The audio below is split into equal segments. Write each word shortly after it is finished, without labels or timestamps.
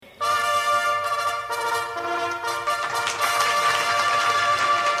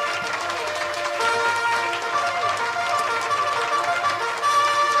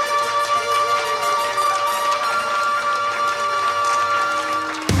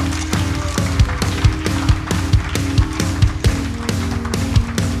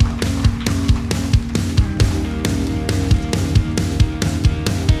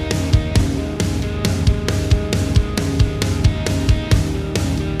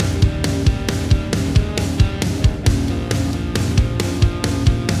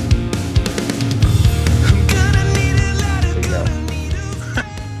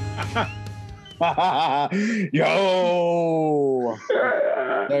Yo,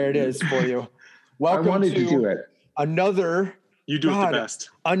 there it is for you. Welcome I wanted to do it. Another. You do it the best.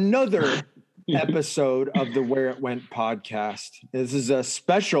 Another episode of the Where It Went podcast. This is a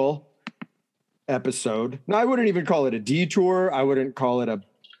special episode. No, I wouldn't even call it a detour. I wouldn't call it a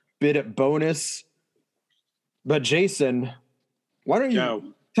bit of bonus. But Jason, why don't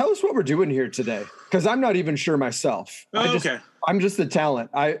you tell us what we're doing here today? Because I'm not even sure myself. Okay. I'm just the talent.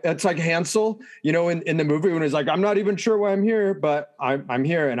 It's like Hansel, in the movie when he's like, I'm not even sure why I'm here, but I'm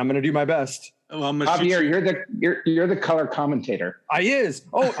here and I'm going to do my best. Well, Javier, you're the color commentator. I is.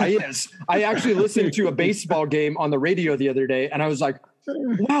 I actually listened to a baseball game on the radio the other day, and I was like,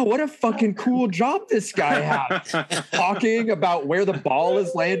 wow, what a fucking cool job this guy has. Talking about where the ball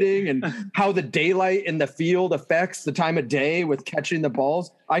is landing and how the daylight in the field affects the time of day with catching the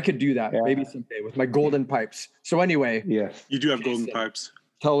balls. I could do that maybe someday with my golden pipes. So anyway. Yes. You do have golden pipes.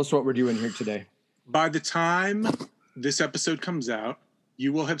 Tell us what we're doing here today. By the time this episode comes out,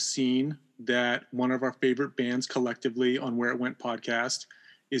 you will have seen that one of our favorite bands collectively on Where It Went podcast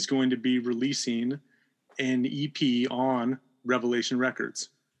is going to be releasing an EP on Revelation Records.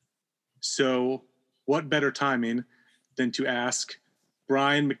 So what better timing than to ask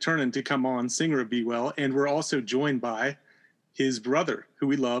Brian McTernan to come on, singer of Be Well, and we're also joined by his brother, who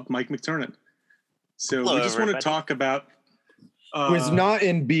we love, Mike McTernan. So we just want to talk about who is not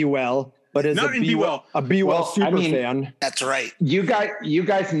in Be Well, but is a Be Well super fan. That's right. You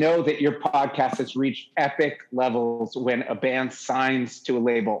guys know that your podcast has reached epic levels when a band signs to a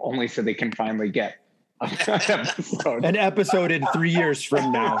label only so they can finally get an episode in 3 years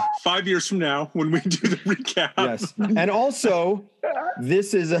from now. 5 years from now when we do the recap. Yes. And also,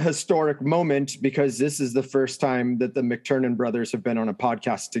 this is a historic moment because this is the first time that the McTernan brothers have been on a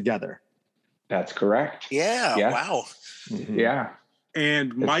podcast together. That's correct. Yeah. Wow. Mm-hmm. Yeah.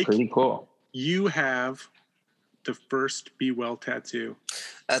 And Mike, pretty cool. You have the first Be Well tattoo.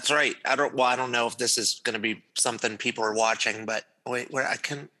 That's right. I don't know if this is going to be something people are watching, but wait,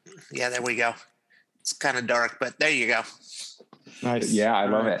 there we go. It's kind of dark, but there you go. Nice. Yeah, I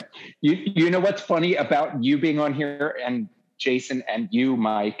love it. You know what's funny about you being on here and Jason and you,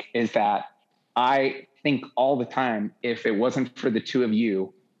 Mike, is that I think all the time, if it wasn't for the two of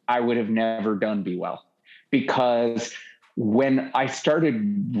you, I would have never done Be Well. Because when I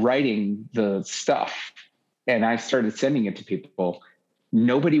started writing the stuff and I started sending it to people,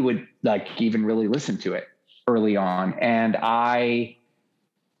 nobody would even really listen to it early on. And I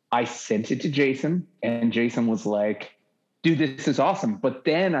sent it to Jason and Jason was like, dude, this is awesome. But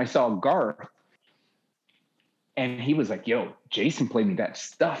then I saw Garth and he was like, yo, Jason played me that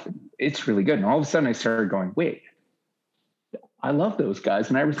stuff. It's really good. And all of a sudden I started going, wait, I love those guys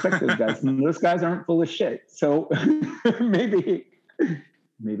and I respect those guys and those guys aren't full of shit. So maybe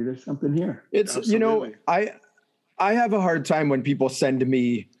there's something here. It's, Absolutely. I have a hard time when people send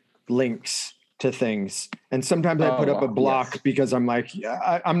me links to things. And sometimes I put up a block because I'm like,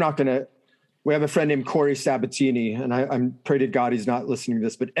 I'm not going to. We have a friend named Corey Sabatini, and I'm pray to God he's not listening to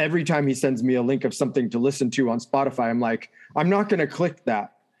this, but every time he sends me a link of something to listen to on Spotify, I'm like, I'm not going to click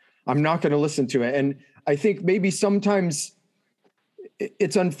that. I'm not going to listen to it. And I think maybe sometimes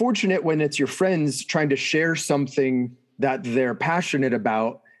it's unfortunate when it's your friends trying to share something that they're passionate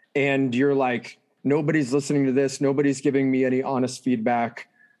about, and you're like, nobody's listening to this. Nobody's giving me any honest feedback.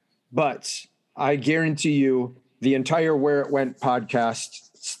 But I guarantee you the entire Where It Went podcast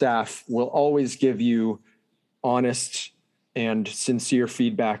staff will always give you honest and sincere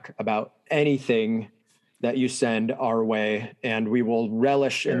feedback about anything that you send our way. And we will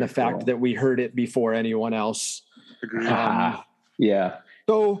relish in the fact that we heard it before anyone else. Agreed. Yeah.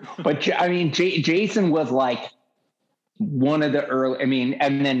 So, but I mean, Jason was like one of the early,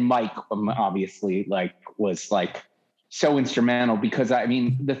 and then Mike obviously was so instrumental because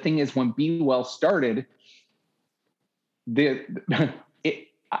the thing is when Be Well started,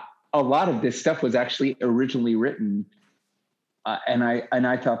 a lot of this stuff was actually originally written, and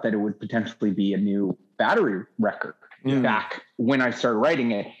I thought that it would potentially be a new Battery record back when I started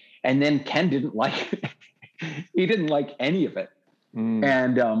writing it, and then Ken didn't like it. He didn't like any of it,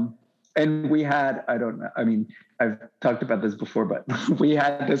 and we had I've talked about this before, but we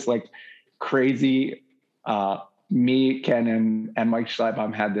had this crazy. Me, Ken, and Mike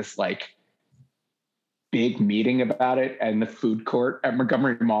Schleibbaum had this big meeting about it and the food court at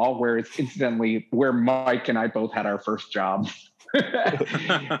Montgomery Mall, where it's incidentally where Mike and I both had our first job.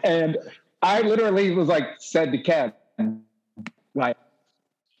 And I literally was said to Ken,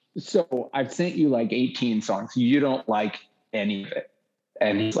 so I've sent you 18 songs. You don't like any of it.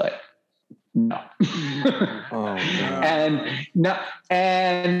 And he's like, no. Oh,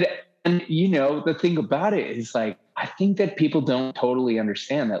 and you know, the thing about it is like, I think that people don't totally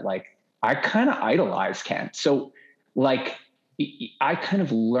understand that, like, I kind of idolize Ken. So like, I kind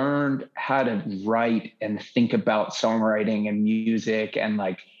of learned how to write and think about songwriting and music and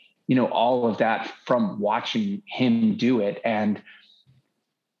like, you know, all of that from watching him do it. And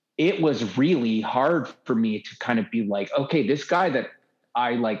it was really hard for me to kind of be like, okay, this guy that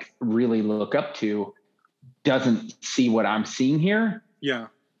I like really look up to doesn't see what I'm seeing here. Yeah.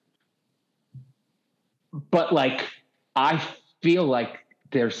 But like, I feel like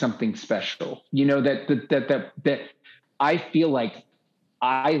there's something special, you know, that I feel like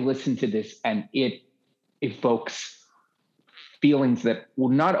I listen to this and it evokes feelings that, well,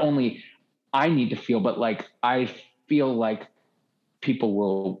 not only I need to feel, but like, I feel like people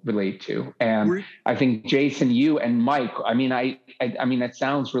will relate to. And I think Jason, you and Mike, I mean, I mean, that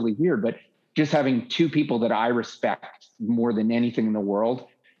sounds really weird, but just having two people that I respect more than anything in the world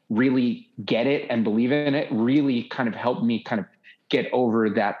really get it and believe in it really kind of helped me kind of get over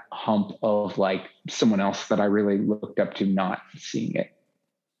that hump of like someone else that I really looked up to not seeing it.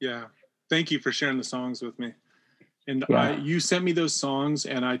 Yeah. Thank you for sharing the songs with me. And Yeah. You sent me those songs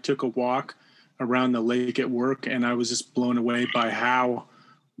and I took a walk around the lake at work and I was just blown away by how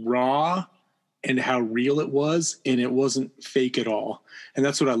raw and how real it was. And it wasn't fake at all. And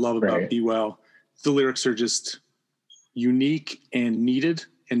that's what I love about Be Well. The lyrics are just unique and needed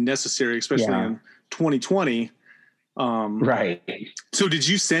and necessary, especially in 2020. Right. So did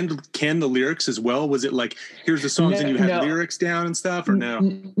you send Ken the lyrics as well? Was it like, here's the songs and you had lyrics down and stuff, or no?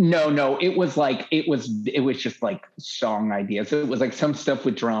 No. It was like, it was just like song ideas. It was like some stuff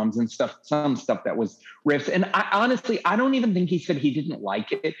with drums and stuff, some stuff that was riffs. And I honestly don't even think he said he didn't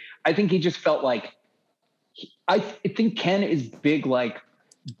like it. I think he just felt like, I think Ken is big, like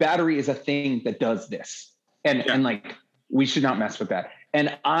battery is a thing that does this. And like, we should not mess with that.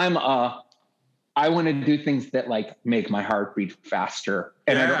 And I want to do things that like make my heart beat faster.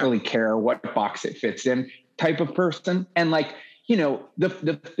 And I don't really care what box it fits in type of person. And like, you know,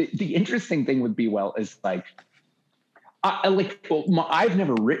 the interesting thing with Be Well is like, I've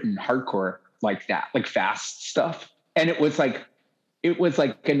never written hardcore like that, like fast stuff. And it was like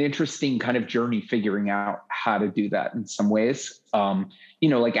an interesting kind of journey figuring out how to do that in some ways. You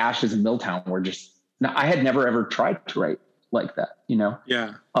know, like Ashes in Milltown were just, I had never ever tried to write like that, you know?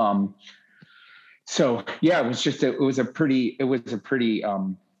 Yeah. So yeah, it was a pretty,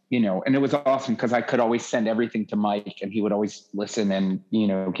 you know, and it was awesome because I could always send everything to Mike and he would always listen and, you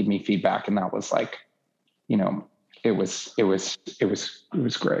know, give me feedback. And that was like, you know, it was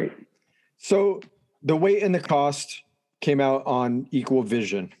great. So The Weight and the Cost came out on Equal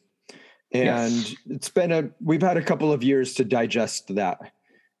Vision, and we've had a couple of years to digest that.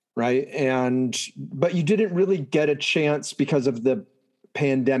 Right. But you didn't really get a chance because of the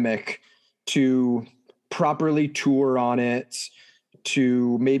pandemic to properly tour on it,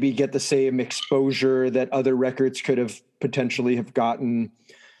 to maybe get the same exposure that other records could have potentially have gotten.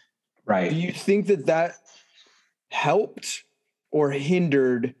 Right. Do you think that helped or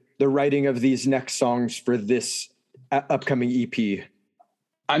hindered the writing of these next songs for this upcoming EP?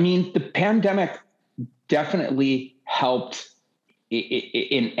 I mean, the pandemic definitely helped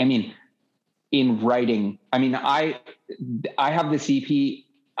in writing. I mean, I have this EP.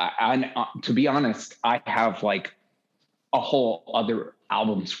 To be honest, I have like a whole other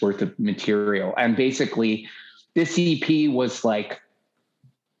album's worth of material. And basically this EP was like,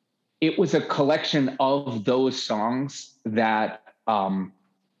 it was a collection of those songs that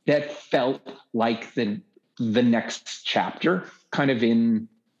felt like the next chapter kind of in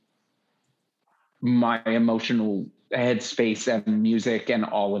my emotional headspace and music and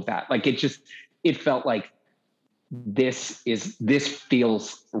all of that. Like it felt like this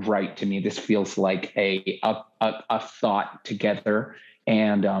feels right to me. This feels like a thought together.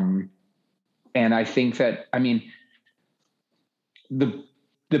 And I think that, I mean, the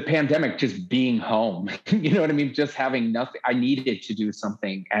pandemic, just being home, you know what I mean? Just having nothing, I needed to do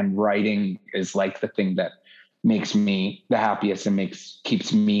something, and writing is like the thing that makes me the happiest and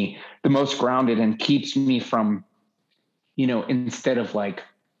keeps me the most grounded and keeps me from, you know, instead of like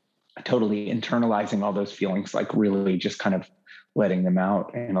totally internalizing all those feelings, like really just kind of letting them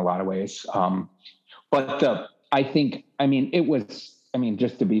out in a lot of ways. But I think, I mean,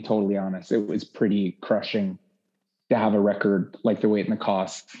 just to be totally honest, it was pretty crushing to have a record like The Weight and the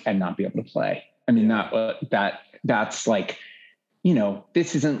Cost and not be able to play. I mean, that's like, you know,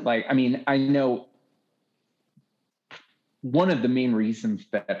 this isn't like, I mean, I know one of the main reasons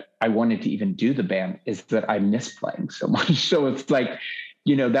that I wanted to even do the band is that I miss playing so much. So it's like,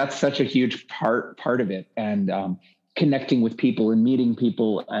 you know, that's such a huge part of it. And connecting with people and meeting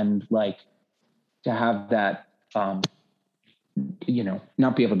people, and like to have that, not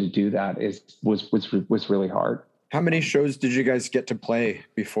be able to do that was really hard. How many shows did you guys get to play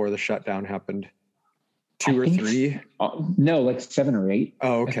before the shutdown happened? 2 or 3? No, like 7 or 8.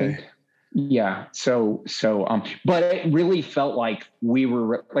 Oh, okay. Yeah. So, but it really felt like we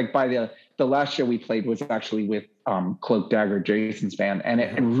were like, by the last show we played was actually with Cloak Dagger, Jason's band. And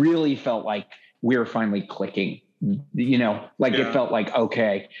it really felt like we were finally clicking, it felt like,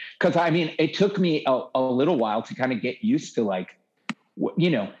 okay. Cause I mean, it took me a little while to kind of get used to like,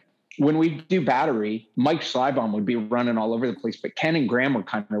 when we do Battery, Mike Schleibbaum would be running all over the place, but Ken and Graham were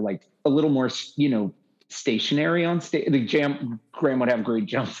kind of like a little more, stationary on stage. Graham would have great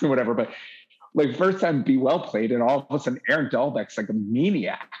jumps and whatever, but like first time Be Well played, and all of a sudden Aaron Dahlbeck's like a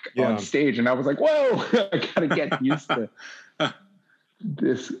maniac on stage, and I was like, whoa, I gotta get used to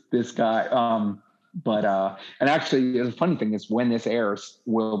this guy. And actually the funny thing is, when this airs,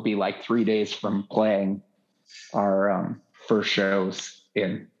 we'll be like 3 days from playing our first shows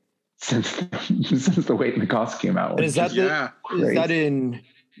since the Wait in the Cost came out. And is that in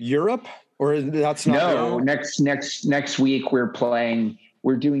Europe, or that's not? No, next week we're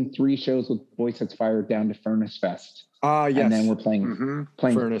doing 3 shows with Voice That's Fired down to Furnace Fest. Yes. And then we're playing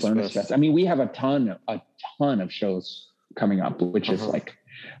Furnace Fest. I mean, we have a ton of shows coming up, which is like,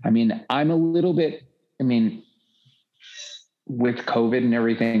 I mean, I'm a little bit, with COVID and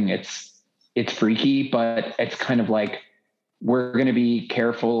everything, it's freaky, but it's kind of like, we're going to be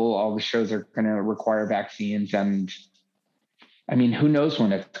careful. All the shows are going to require vaccines, and I mean, who knows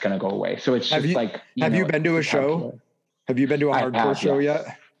when it's going to go away. So it's just have you been to a show? Have you been to a hardcore show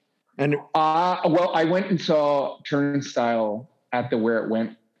yet? And well, I went and saw Turnstile at the Where It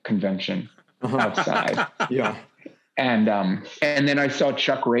Went convention outside. Yeah. And then I saw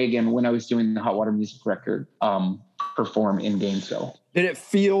Chuck Reagan when I was doing the Hot Water Music record perform in Gainesville. Did it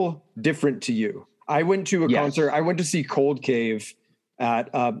feel different to you? I went to a concert. I went to see Cold Cave at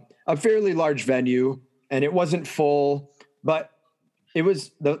a fairly large venue, and it wasn't full, but it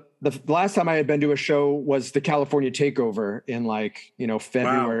was the last time I had been to a show was the California Takeover in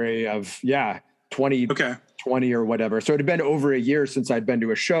February of 2020 or whatever. So it had been over a year since I'd been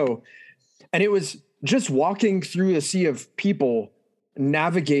to a show, and it was just walking through a sea of people,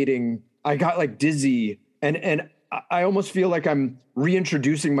 navigating. I got like dizzy, and I almost feel like I'm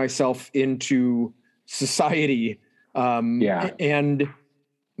reintroducing myself into society. And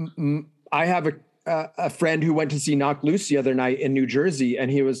I have a friend who went to see Knocked Loose the other night in New Jersey, and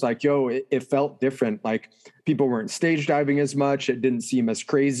he was like, yo, it felt different. Like people weren't stage diving as much. It didn't seem as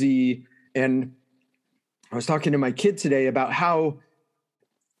crazy. And I was talking to my kid today about how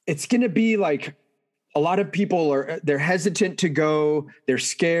it's going to be like, a lot of people they're hesitant to go. They're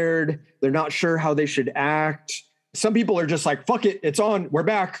scared. They're not sure how they should act. Some people are just like, fuck it. It's on. We're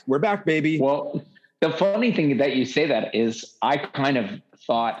back, baby. Well, the funny thing that you say that is, I kind of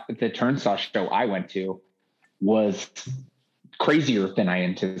thought the Turnstile show I went to was crazier than I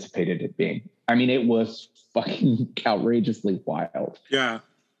anticipated it being. I mean, it was fucking outrageously wild. Yeah.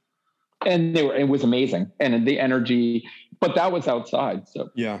 And it was amazing. And the energy, but that was outside. So,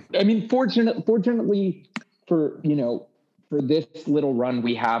 yeah. I mean, fortunately for this little run,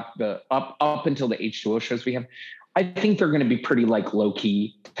 we have the up until the H2O shows we have, I think they're going to be pretty like low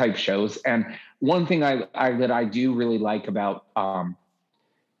key type shows. And one thing that I do really like about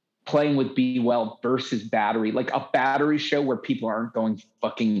playing with Be Well versus Battery, like a Battery show where people aren't going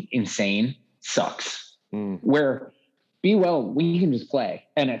fucking insane sucks. Where Be Well, we can just play,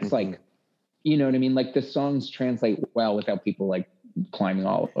 and it's like, you know what I mean? Like the songs translate well without people like climbing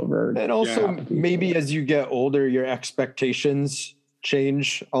all over. And also maybe as you get older, your expectations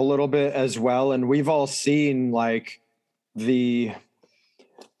change a little bit as well. And we've all seen like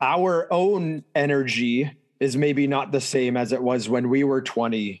our own energy is maybe not the same as it was when we were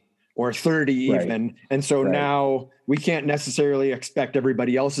 20 or 30 even. And so now we can't necessarily expect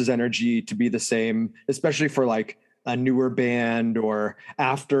everybody else's energy to be the same, especially for like a newer band or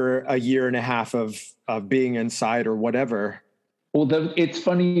after a year and a half of being inside or whatever. Well, it's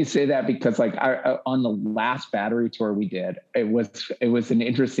funny you say that, because like on the last Battery tour we did, it was an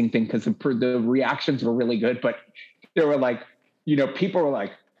interesting thing because the reactions were really good, but they were like, people were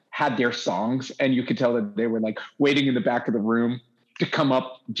like, had their songs, and you could tell that they were like waiting in the back of the room to come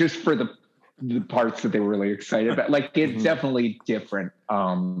up just for the parts that they were really excited about. Like it's definitely different,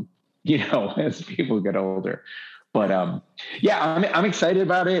 as people get older. But I'm excited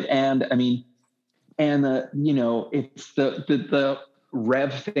about it, and I mean. And it's the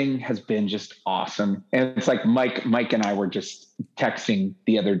Rev thing has been just awesome. And it's like Mike and I were just texting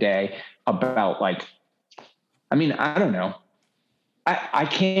the other day about like I mean, I don't know. I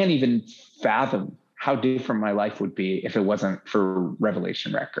can't even fathom how different my life would be if it wasn't for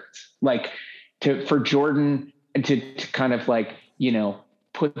Revelation Records. Like for Jordan to kind of like, you know,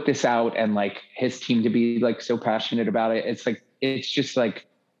 put this out and like his team to be like so passionate about it. It's like, it's just like,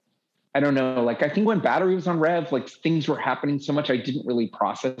 I don't know. Like, I think when Battery was on Rev, like things were happening so much, I didn't really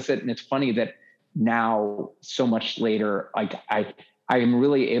process it. And it's funny that now so much later, like I am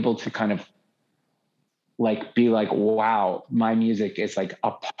really able to kind of like be like, wow, my music is like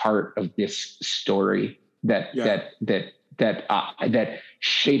a part of this story that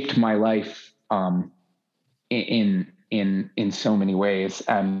shaped my life in so many ways.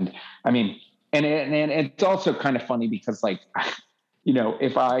 And I mean, and it's also kind of funny because like, you know,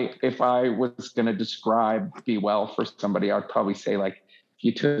 if I was going to describe Be Well for somebody, I'd probably say like,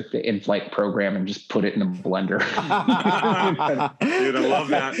 you took the in-flight program and just put it in a blender. Dude, I love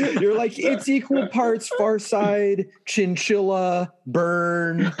that. You're like, it's equal parts Far Side, Chinchilla,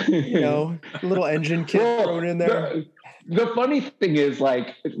 Burn, you know, a little engine kit thrown in there. The funny thing is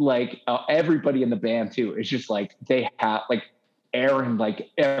like everybody in the band too is just like, they have like Aaron, like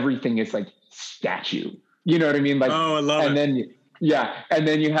everything is like statue. You know what I mean? Like, oh, I love and it. then, yeah. And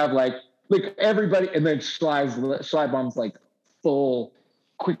then you have like everybody, and then Schleibom's like full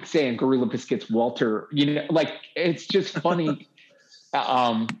Quicksand, Gorilla Biscuits, Walter, you know, like it's just funny.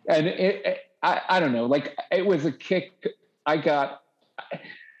 And I don't know, like it was a kick I got.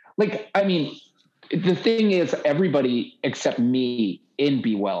 Like, I mean, the thing is, everybody except me in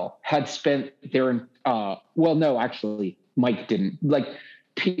Be Well had spent their, well, no, actually, Mike didn't. Like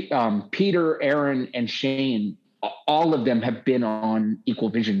Peter, Aaron, and Shane, all of them have been on Equal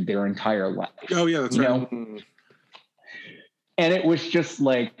Vision their entire life. Oh yeah, that's right. Know? And it was just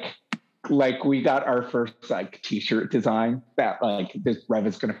like we got our first like t-shirt design that like this Rev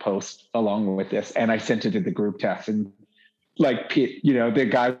is going to post along with this. And I sent it to the group text, and like, you know, the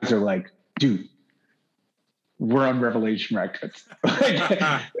guys are like, dude, we're on Revelation Records. Like,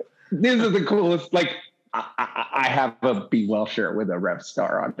 this is the coolest. Like I have a Be Well shirt with a Rev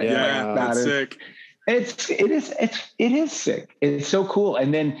star on it. Yeah, like, that's sick. It is sick. It's so cool.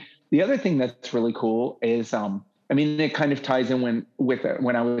 And then the other thing that's really cool is, I mean, it kind of ties in when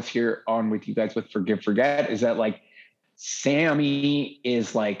I was here on with you guys with Forgive Forget, is that like Sammy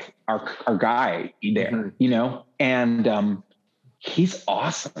is like our guy there, you know, and he's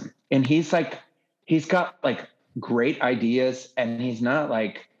awesome, and he's got like great ideas, and he's not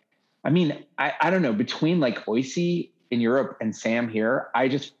like, I mean, I don't know, between like Oisey in Europe and Sam here, I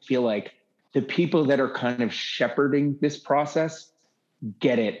just feel like the people that are kind of shepherding this process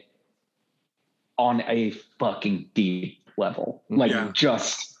get it on a fucking deep level, like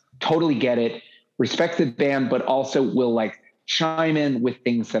just totally get it, respect the band, but also will like chime in with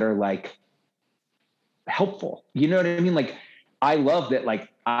things that are like helpful. You know what I mean? Like, I love that. Like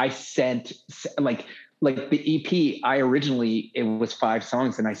I sent like the EP, it was 5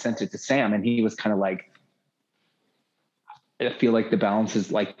 songs, and I sent it to Sam, and he was kind of like, I feel like the balance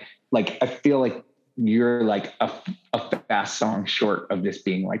is like I feel like you're like a fast song short of this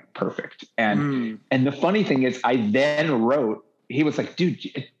being like perfect. And the funny thing is, I then wrote, he was like, dude,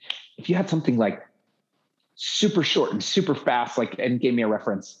 if you had something like super short and super fast, like, and gave me a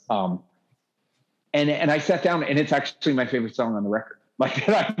reference. And I sat down, and it's actually my favorite song on the record. Like,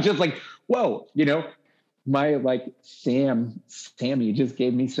 I'm just like, whoa, you know, my like Sammy just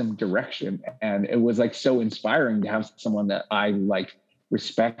gave me some direction, and it was like so inspiring to have someone that I like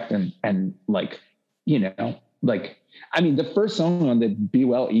respect and like, you know, like, I mean, the first song on the Be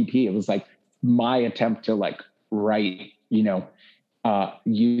Well EP, it was like my attempt to like write, you know,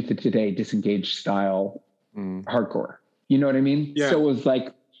 youth of today, disengaged style hardcore. You know what I mean? Yeah. So it was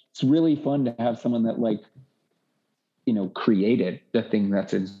like, it's really fun to have someone that like, you know, created the thing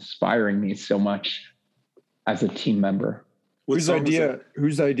that's inspiring me so much as a team member. Whose idea?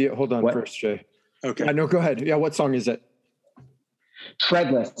 Hold on first, Jay. Okay. I know. Go ahead. Yeah. What song is it?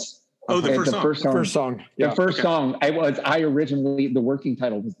 Treadless. Oh, the first song. First song. Yeah. The first song. I originally, the working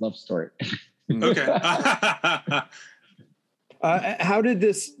title was Love Story. Okay. How did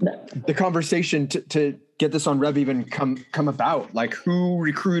the conversation to get this on Rev even come about? Like, who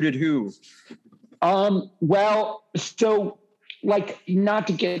recruited who? Well, so like, not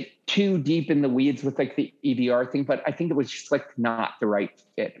to get too deep in the weeds with like the EBR thing, but I think it was just like not the right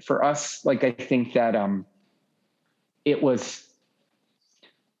fit for us. Like, I think that it was,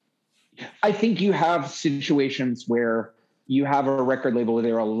 I think you have situations where you have a record label where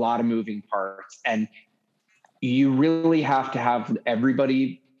there are a lot of moving parts, and you really have to have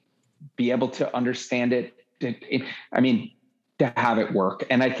everybody be able to understand it. I mean, to have it work.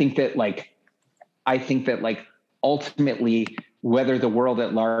 And I think that like ultimately, whether the world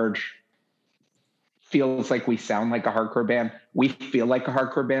at large feels like we sound like a hardcore band, we feel like a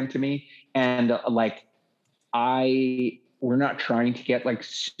hardcore band to me. And like, we're not trying to get like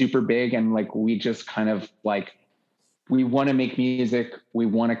super big, and like, we just kind of like, we want to make music. We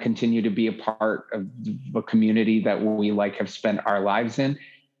want to continue to be a part of the community that we like have spent our lives in.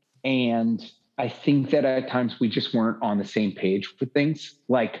 And I think that at times we just weren't on the same page with things.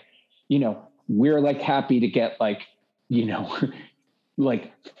 Like, you know, we're like happy to get like, you know,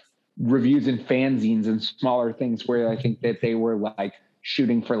 like reviews and fanzines and smaller things, where I think that they were like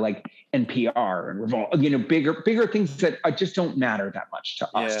shooting for like NPR and Revolt, you know, bigger things that just don't matter that much to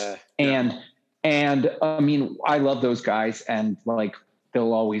us. And I mean, I love those guys, and like,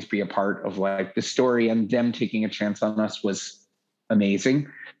 they'll always be a part of like the story, and them taking a chance on us was amazing.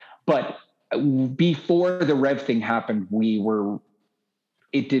 But before the Rev thing happened,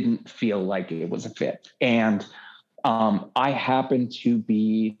 it didn't feel like it was a fit. And I happened to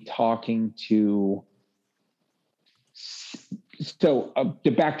be talking to, so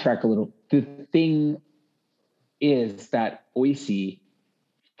to backtrack a little, the thing is that Oishi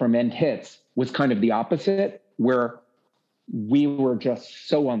from End Hits was kind of the opposite, where we were just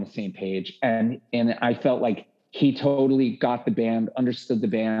so on the same page. And I felt like he totally got the band, understood the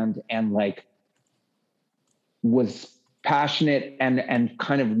band, and like was passionate and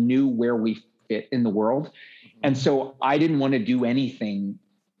kind of knew where we fit in the world. And so I didn't want to do anything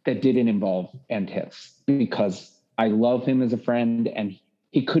that didn't involve End Hits, because I love him as a friend, and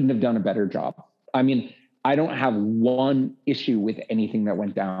he couldn't have done a better job. I mean, I don't have one issue with anything that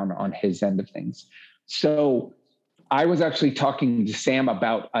went down on his end of things. So I was actually talking to Sam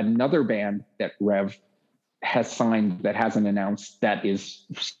about another band that Rev has signed that hasn't announced, that is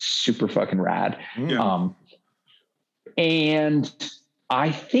super fucking rad. Yeah. And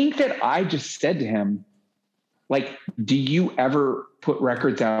I think that I just said to him, like, do you ever put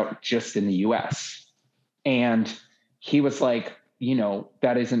records out just in the US? And he was like,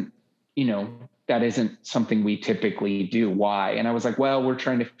 that isn't something we typically do. Why? And I was like, well, we're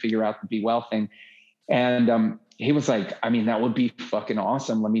trying to figure out the Be Well thing. And he was like, I mean, that would be fucking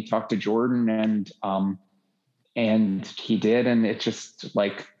awesome. Let me talk to Jordan. And he did. And it just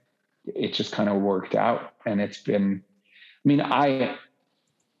kind of worked out. And it's been, I mean,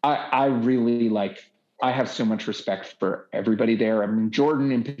 I really like, I have so much respect for everybody there. I mean,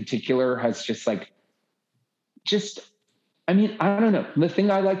 Jordan in particular has I mean, I don't know. The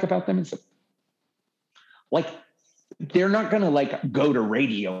thing I like about them is like, they're not going to like go to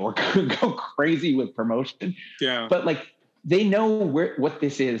radio or go crazy with promotion. Yeah. But like, they know what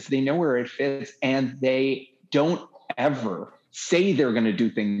this is. They know where it fits, and they don't ever say they're going to do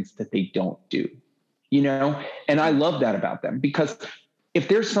things that they don't do, And I love that about them, because if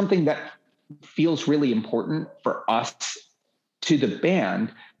there's something that feels really important for us to the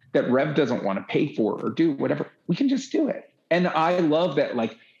band that Rev doesn't want to pay for or do whatever, we can just do it. And I love that,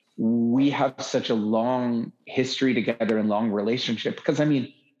 like, we have such a long history together and long relationship, because I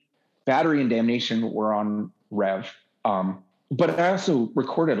mean, Battery and Damnation were on Rev. But I also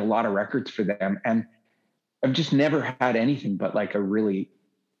recorded a lot of records for them, and I've just never had anything but like a really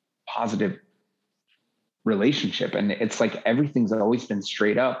positive relationship. And it's like, everything's always been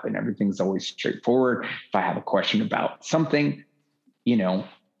straight up and everything's always straightforward. If I have a question about something,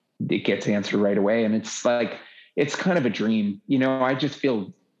 it gets answered right away. And it's like, it's kind of a dream, I just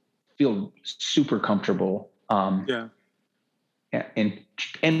feel super comfortable. Yeah. And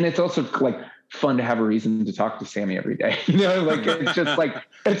it's also like fun to have a reason to talk to Sammy every day, like, it's just like,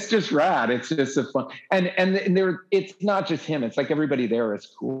 it's just rad. It's just a fun, and it's not just him. It's like everybody there is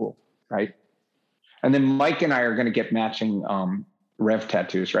cool. Right. And then Mike and I are going to get matching Rev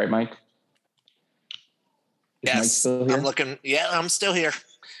tattoos, right, Mike? Is yes, I'm looking. Yeah, I'm still here.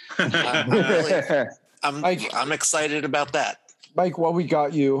 I'm excited about that. Mike, while we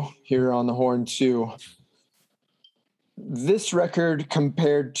got you here on the horn too, this record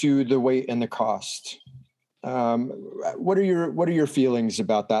compared to The Weight and the Cost, what are your feelings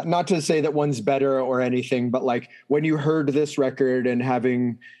about that? Not to say that one's better or anything, but like, when you heard this record and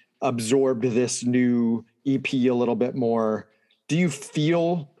having absorbed this new EP a little bit more, do you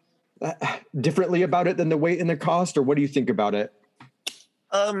feel differently about it than The Weight and the Cost, or what do you think about it?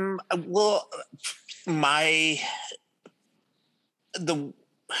 Well,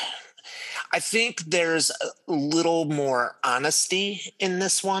 I think there's a little more honesty in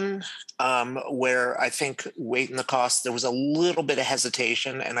this one, where I think Weight and the Cost, there was a little bit of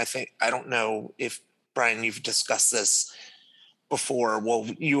hesitation. And I don't know if, Brian, you've discussed this before. Well,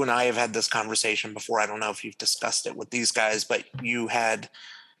 you and I have had this conversation before. I don't know if you've discussed it with these guys, but you had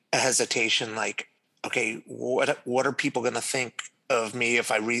a hesitation, like, okay, what are people going to think of me if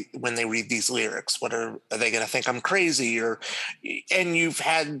when they read these lyrics? Are they going to think I'm crazy? And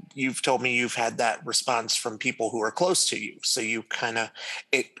you've told me you've had that response from people who are close to you. So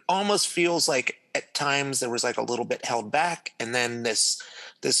it almost feels like at times there was like a little bit held back. And then this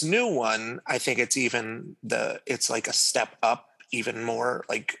new one, I think it's like a step up, even more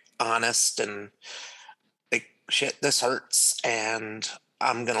like honest and like, shit, this hurts. And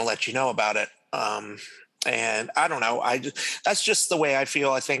I'm going to let you know about it. And I don't know. That's just the way I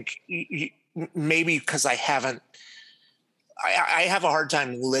feel. I think maybe because I have a hard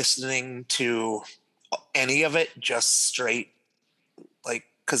time listening to any of it just straight, like,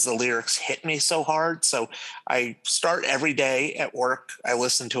 because the lyrics hit me so hard. So I start every day at work. I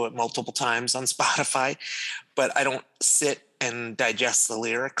listen to it multiple times on Spotify, but I don't sit and digest the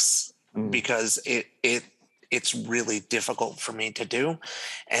lyrics because it's really difficult for me to do.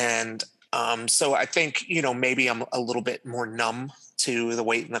 And so I think, maybe I'm a little bit more numb to The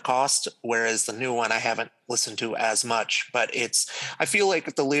Weight and the Cost, whereas the new one I haven't listened to as much, but I feel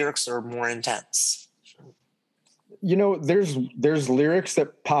like the lyrics are more intense. There's lyrics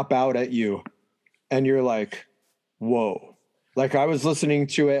that pop out at you and you're like, whoa. Like I was listening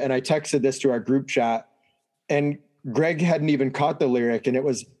to it and I texted this to our group chat and Greg hadn't even caught the lyric and it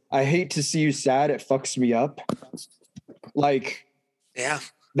was, I hate to see you sad. It fucks me up. Like, yeah.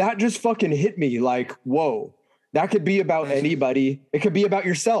 That just fucking hit me like, whoa, that could be about anybody. It could be about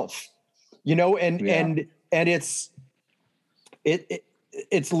yourself, and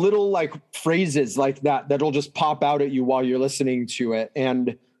it's little like phrases like that'll just pop out at you while you're listening to it.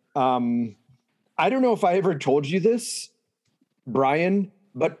 And I don't know if I ever told you this, Brian,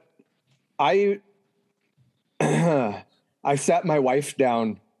 but I sat my wife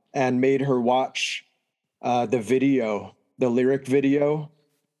down and made her watch the lyric video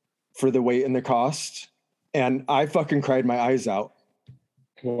for The Weight and the Cost. And I fucking cried my eyes out.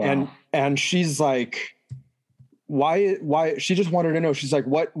 Wow. And she's like, why? She just wanted to know. She's like,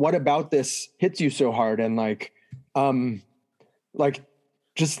 what about this hits you so hard? And like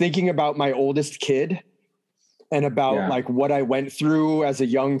just thinking about my oldest kid and about like what I went through as a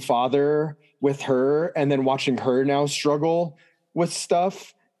young father with her and then watching her now struggle with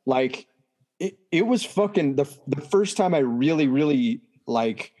stuff. Like it was fucking the first time I really, really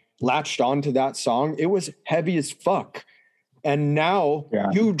like latched onto that song. It was heavy as fuck. And now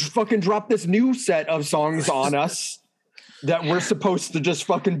you fucking drop this new set of songs on us that we're supposed to just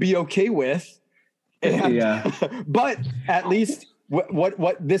fucking be okay with. And, but at least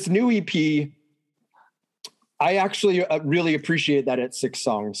what this new EP, I actually really appreciate that it's 6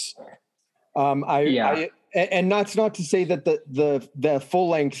 songs. And that's not to say that the full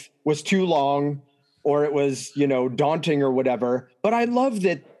length was too long or it was, daunting or whatever, but I love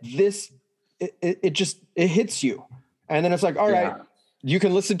that it hits you. And then it's like, all right, you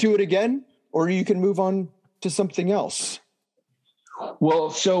can listen to it again, or you can move on to something else. Well,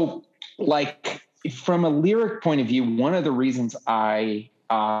 so like from a lyric point of view, one of the reasons I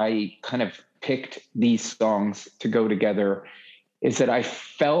kind of picked these songs to go together is that I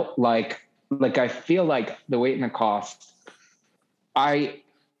felt like I feel like The Weight and the Cost, I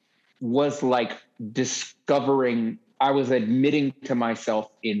was like I was admitting to myself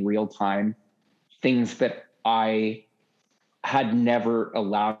in real time things that I had never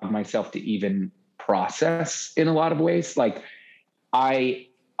allowed myself to even process in a lot of ways. Like I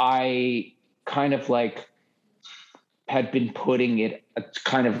kind of like had been putting it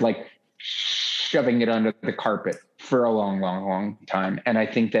kind of like shoving it under the carpet for a long, long, long time. And I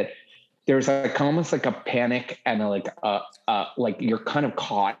think that there's like almost like a panic and like you're kind of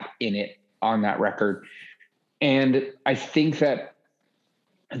caught in it on that record. And I think that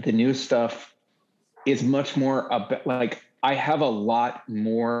the new stuff is much more about like, I have a lot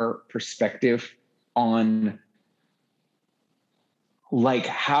more perspective on like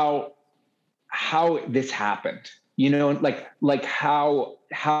how this happened, like how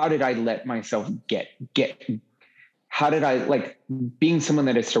did I let myself get, how did I, like, being someone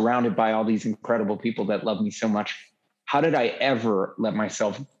that is surrounded by all these incredible people that love me so much, how did I ever let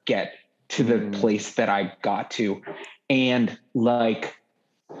myself get to the place that I got to? And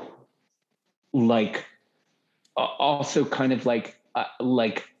also kind of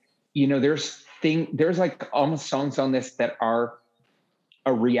there's like almost songs on this that are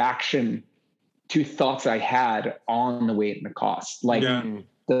a reaction to thoughts I had on The Weight and the Cost. Like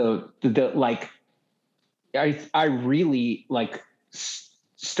I really like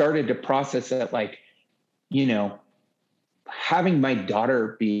started to process that, like, having my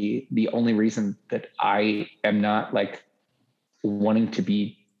daughter be the only reason that I am not like wanting to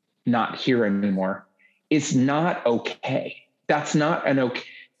be not here anymore is not okay. That's not an okay.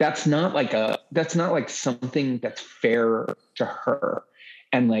 That's not like something that's fair to her.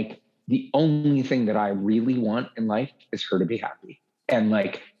 And like, the only thing that I really want in life is her to be happy. And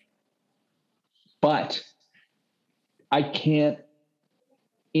like, but I can't,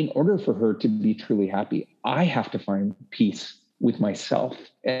 in order for her to be truly happy, I have to find peace with myself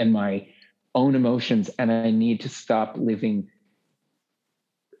and my own emotions. And I need to stop living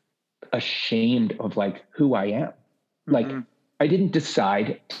ashamed of like who I am. Mm-hmm. Like, I didn't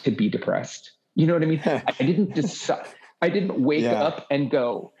decide to be depressed. You know what I mean? I didn't decide. I didn't wake up and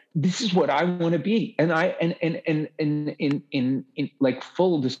go, this is what I want to be. And in like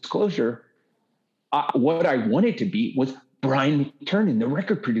full disclosure, what I wanted to be was Brian McTernan, the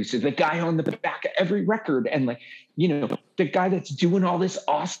record producer, the guy on the back of every record. And like, you know, the guy that's doing all this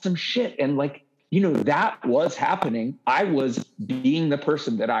awesome shit. And like, you know, that was happening. I was being the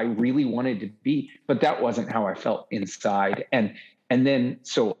person that I really wanted to be, but that wasn't how I felt inside. And then,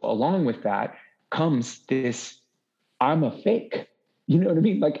 so along with that comes this, I'm a fake, you know what I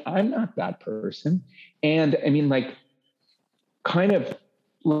mean? Like, I'm not that person. And I mean, like, kind of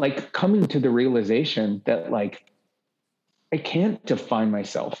like coming to the realization that like, I can't define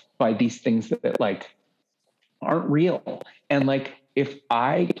myself by these things that like aren't real. And like, if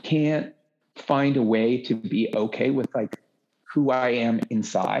I can't find a way to be okay with like who I am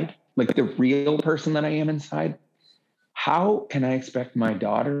inside, like the real person that I am inside, how can I expect my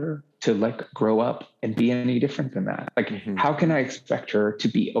daughter to like grow up and be any different than that? Like, how can I expect her to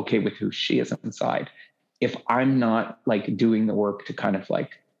be okay with who she is inside if I'm not like doing the work to kind of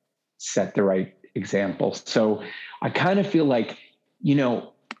like set the right example? So I kind of feel like, you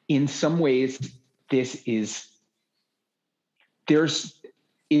know, in some ways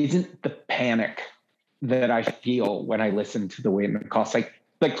isn't the panic that I feel when I listen to The Weight and the Cost.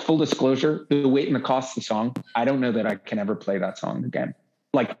 Like full disclosure, The Weight and the Cost, the song, I don't know that I can ever play that song again.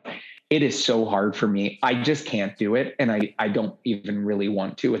 Like, it is so hard for me. I just can't do it. And I don't even really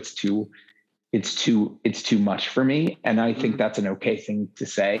want to. It's too much for me. And I think that's an okay thing to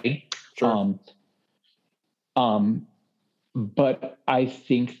say. Sure. But I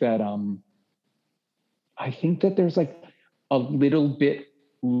think that there's like a little bit,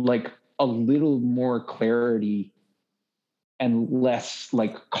 like a little more clarity and less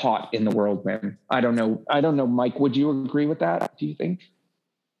like caught in the whirlwind. I don't know, Mike, would you agree with that? Do you think?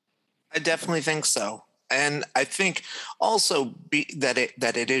 I definitely think so. And I think also that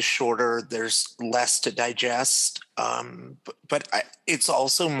it is shorter. There's less to digest, but it's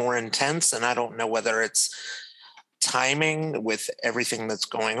also more intense. And I don't know whether it's timing with everything that's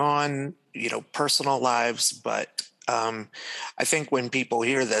going on, you know, personal lives. But I think when people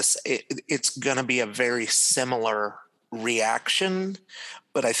hear this, it's going to be a very similar reaction.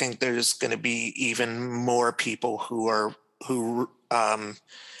 But I think there's going to be even more people who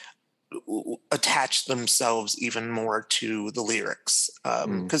attach themselves even more to the lyrics,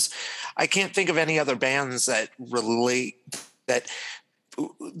 because I can't think of any other bands that relate. That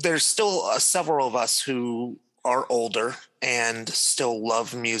there's still several of us who are older and still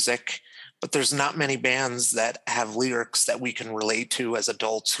love music, but there's not many bands that have lyrics that we can relate to as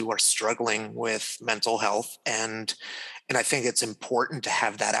adults who are struggling with mental health, and I think it's important to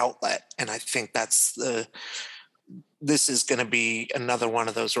have that outlet. And I think this is going to be another one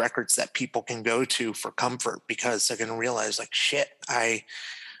of those records that people can go to for comfort, because they're going to realize like, shit, I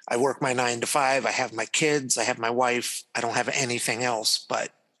work my 9 to 5. I have my kids. I have my wife. I don't have anything else, but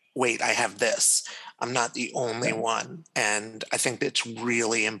wait, I have this. I'm not the only one. And I think that's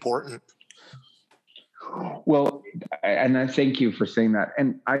really important. Well, and I thank you for saying that.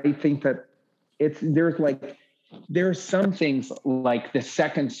 And I think that there's some things like the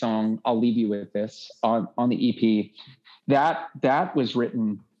second song, I'll Leave You With This, on the EP, that was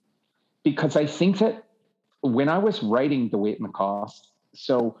written because I think that when I was writing The Weight and the Cost,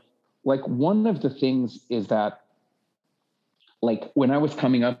 so like one of the things is that like when I was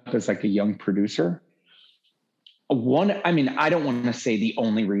coming up as like a young producer, I don't want to say the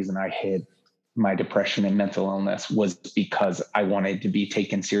only reason I hid my depression and mental illness was because I wanted to be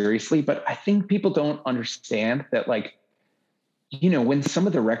taken seriously. But I think people don't understand that, like, you know, when some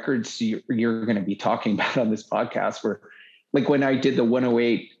of the records you're going to be talking about on this podcast were like, when I did the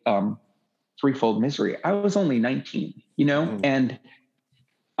 108 Threefold Misery, I was only 19, you know, and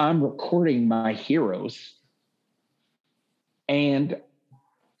I'm recording my heroes. And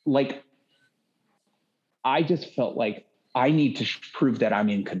like, I just felt like I need to prove that I'm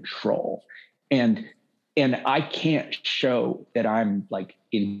in control. And I can't show that I'm like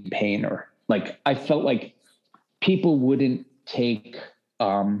in pain, or like, I felt like people wouldn't take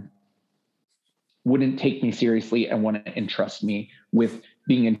wouldn't take me seriously and want to entrust me with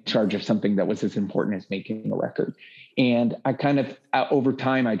being in charge of something that was as important as making a record. And I kind of, over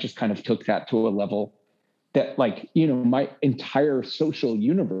time, I just kind of took that to a level that, like, you know, my entire social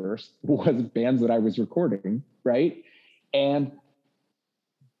universe was bands that I was recording, right? And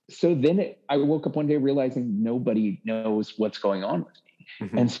so then I woke up one day realizing nobody knows what's going on with me.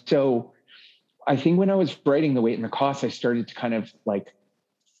 Mm-hmm. And so I think when I was writing The Weight and the Cost, I started to kind of like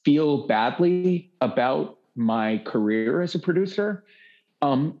feel badly about my career as a producer,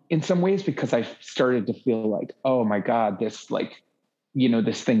 in some ways, because I started to feel like, oh my God, this, like, you know,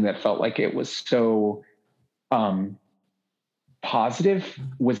 this thing that felt like it was so positive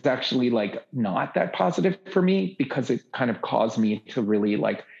was actually like not that positive for me, because it kind of caused me to really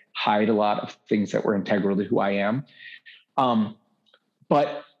like hide a lot of things that were integral to who I am.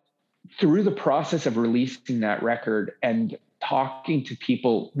 But through the process of releasing that record and talking to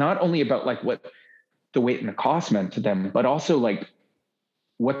people, not only about like what The Weight and the Cost meant to them, but also like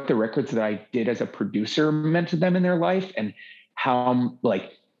what the records that I did as a producer meant to them in their life, and how,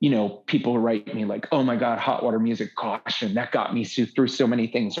 like, you know, people write me like, oh my God, Hot Water Music, caution, that got me through so many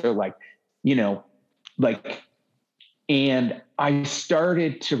things. Or like, you know, like, and I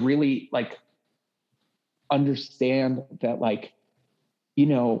started to really like understand that, like, you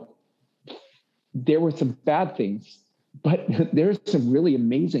know, there were some bad things, but there's some really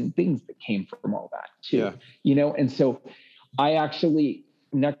amazing things that came from all that too, yeah. You know? And so I actually,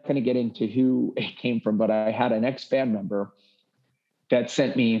 I'm not going to get into who it came from, but I had an ex-band member that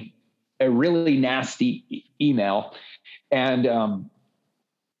sent me a really nasty email. And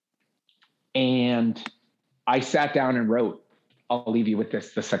I sat down and wrote, I'll Leave You With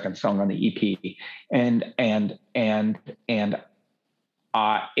This, the second song on the EP. And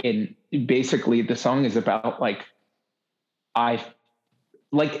basically the song is about like,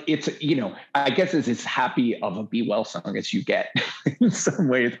 it's, you know, I guess it's as happy of a Be Well song as you get in some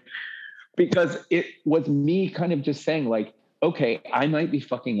ways, because it was me kind of just saying like, okay, I might be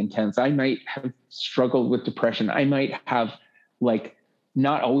fucking intense. I might have struggled with depression. I might have like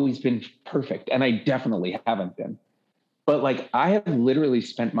not always been perfect. And I definitely haven't been, but like, I have literally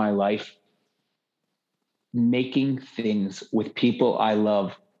spent my life making things with people I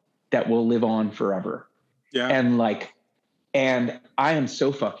love that will live on forever. Yeah. And I am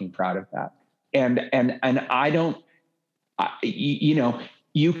so fucking proud of that. And I don't, you know,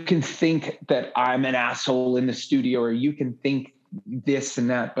 you can think that I'm an asshole in the studio, or you can think this and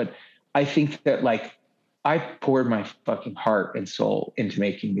that, but I think that like I poured my fucking heart and soul into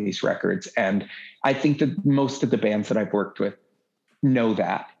making these records. And I think that most of the bands that I've worked with know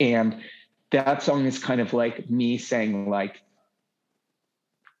that. And that song is kind of like me saying like,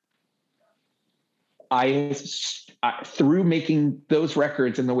 I through making those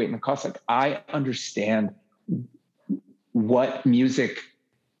records and The Weight and the Cost, like I understand what music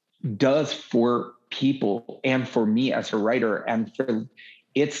does for people and for me as a writer. And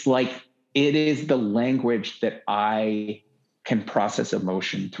it's like, it is the language that I can process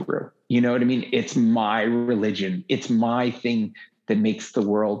emotion through. You know what I mean? It's my religion. It's my thing that makes the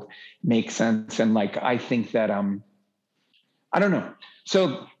world make sense. And like, I think that, I don't know.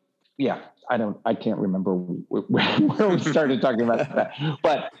 So yeah, I can't remember where we started talking about that,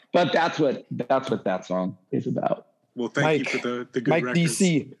 but that's what that song is about. Well, thank you for the good Mike records.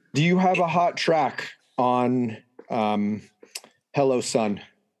 DC, do you have a hot track on Hello Son?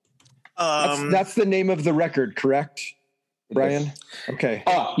 That's the name of the record, correct, Brian? Okay.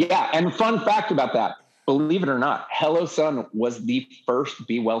 Oh, yeah. And fun fact about that, believe it or not, Hello Son was the first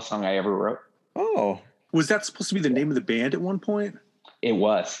Be Well song I ever wrote. Oh. Was that supposed to be the name of the band at one point? It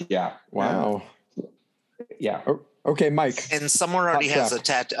was, yeah. Wow. Yeah. Okay, Mike. And someone already has a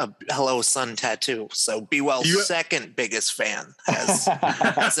Hello Son tattoo. So Be Well's second biggest fan has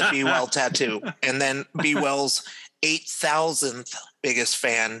a Be Well tattoo. And then Be Well's 8,000th biggest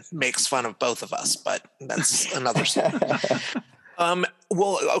fan makes fun of both of us, but that's another story.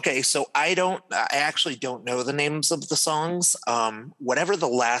 Well, okay, so I actually don't know the names of the songs. Whatever the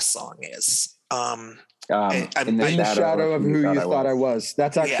last song is. In the shadow of who you thought I was.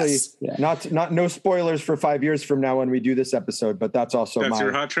 That's actually not no spoilers for 5 years from now when we do this episode, but that's also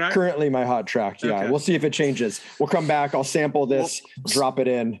your hot track? Currently my hot track. Yeah. Okay. We'll see if it changes. We'll come back. I'll sample this, drop it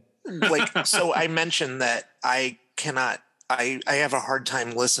in. Like, so I mentioned that I have a hard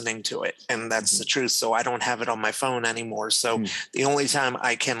time listening to it, and that's the truth. So I don't have it on my phone anymore. So the only time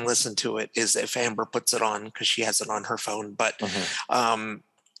I can listen to it is if Amber puts it on, because she has it on her phone. But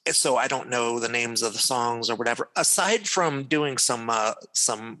so I don't know the names of the songs or whatever. Aside from doing some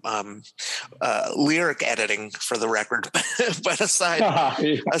lyric editing for the record, but aside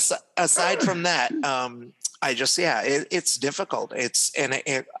from that, it's difficult.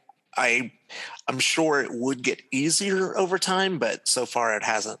 I'm sure it would get easier over time, but so far it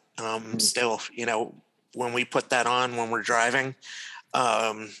hasn't. Still, when we put that on when we're driving,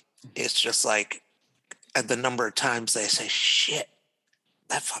 it's just like the number of times they say, shit,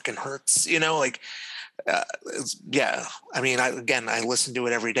 that fucking hurts, I mean, I listen to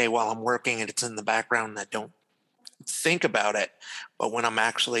it every day while I'm working and it's in the background and I don't think about it. But when I'm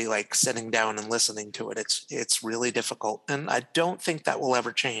actually like sitting down and listening to it, it's really difficult. And I don't think that will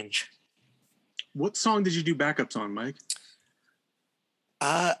ever change. What song did you do backups on, Mike?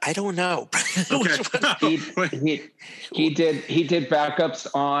 I don't know. Okay. he did backups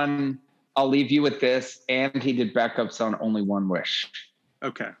on I'll Leave You With This, and he did backups on Only One Wish.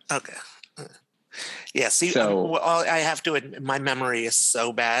 Okay. Yeah, see, I have to admit, my memory is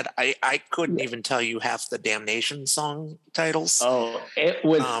so bad. I couldn't even tell you half the Damnation song titles. Oh, it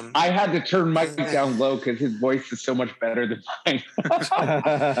was, I had to turn Mike down low because his voice is so much better than mine.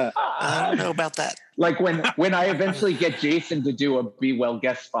 I don't know about that. Like when I eventually get Jason to do a Be Well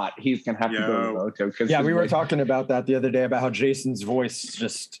guest spot, he's going to have to go low too. Yeah, we were talking about that the other day about how Jason's voice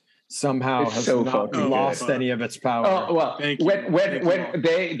just somehow has not lost any of its power. Oh well, when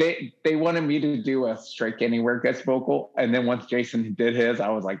they wanted me to do a Strike Anywhere guest vocal, and then once Jason did his, I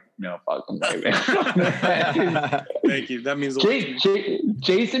was like, no fucking way. Thank you. That means a lot.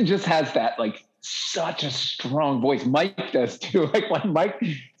 Jason just has that like such a strong voice. Mike does too. Like when Mike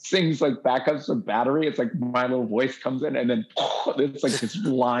sings like backups of Battery, it's like my little voice comes in, and then it's like this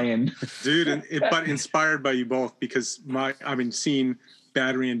lion. Dude, but inspired by you both because seeing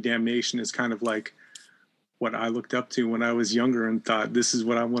Battery and Damnation is kind of like what I looked up to when I was younger and thought this is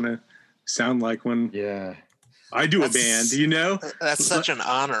what I want to sound like when I do a band, That's such an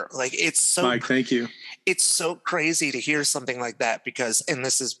honor. Like it's so Mike, thank you. It's so crazy to hear something like that because, and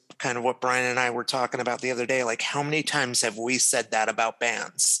this is kind of what Brian and I were talking about the other day, like how many times have we said that about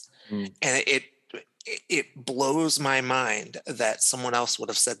bands? And it blows my mind that someone else would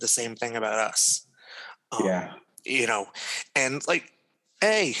have said the same thing about us. And like,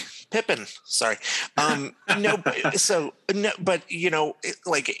 hey, Pippin. Sorry.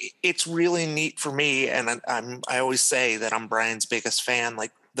 It's really neat for me. And I always say that I'm Brian's biggest fan.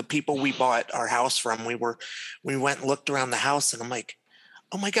 Like the people we bought our house from, we went and looked around the house and I'm like,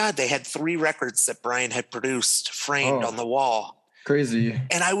 oh my God, they had 3 records that Brian had produced framed on the wall. Crazy.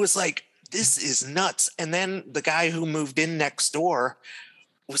 And I was like, this is nuts. And then the guy who moved in next door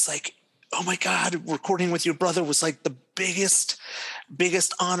was like, oh my God, recording with your brother was like the biggest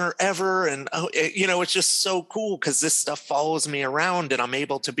honor ever. And, it's just so cool because this stuff follows me around and I'm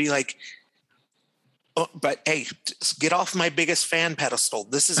able to be like, oh, but hey, get off my biggest fan pedestal.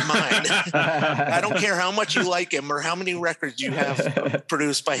 This is mine. I don't care how much you like him or how many records you have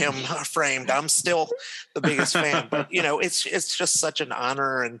produced by him framed. I'm still the biggest fan, but it's just such an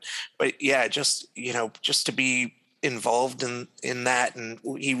honor. Just to be involved in that, and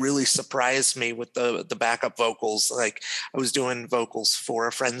he really surprised me with the backup vocals. Like I was doing vocals for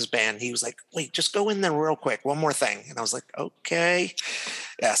a friend's band. He was like, wait, just go in there real quick, one more thing. And I was like, okay.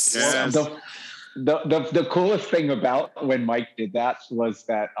 Yes. The coolest thing about when Mike did that was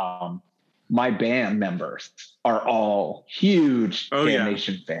that my band members are all huge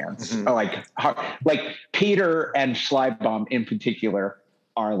Damnation fans. Mm-hmm. Like Peter and Schleibbaum in particular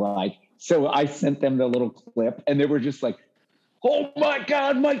are like, so I sent them the little clip and they were just like, oh my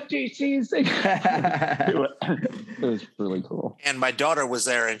God, Mike JC's. It was really cool. And my daughter was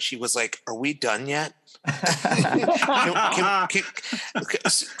there and she was like, are we done yet?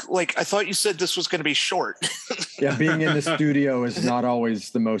 Like, I thought you said this was going to be short. Yeah, being in the studio is not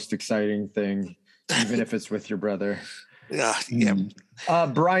always the most exciting thing, even if it's with your brother. Yeah.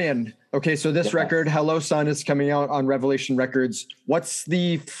 Brian, okay, so this record, Hello Sun, is coming out on Revelation Records. What's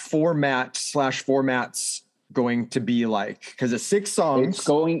the formats going to be like? Because it's 6 songs.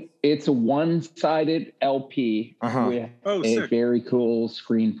 It's a one-sided LP with a very cool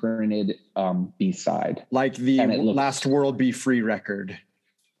screen printed B-side. Like the Last World Be Free record.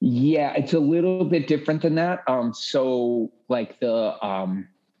 Yeah, it's a little bit different than that. So like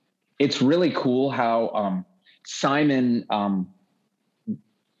it's really cool how Simon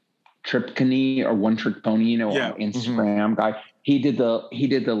Tripkany or One Trick Pony, Instagram guy, he did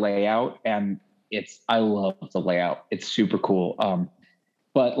the layout, and I love the layout. It's super cool.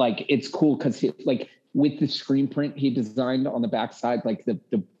 But like it's cool because like with the screen print he designed on the backside, like the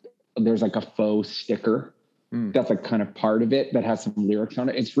there's like a faux sticker that's like kind of part of it that has some lyrics on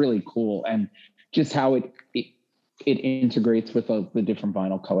it. It's really cool. And just how it integrates with the different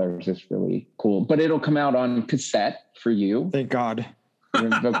vinyl colors is really cool. But it'll come out on cassette for you. Thank God.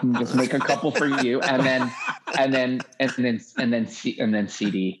 Just make a couple for you, and then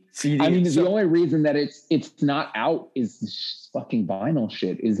CD. I mean, the only reason that it's not out is this fucking vinyl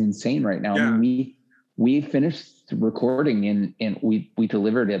shit is insane right now. Yeah. I mean, we finished recording and we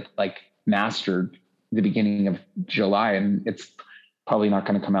delivered it like mastered the beginning of July, and it's probably not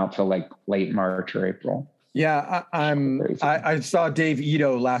going to come out till like late March or April. Yeah, I saw Dave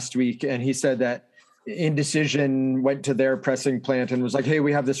Ito last week, and he said that Indecision went to their pressing plant and was like, "Hey,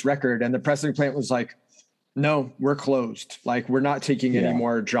 we have this record," and the pressing plant was like, "No, we're closed. Like, we're not taking any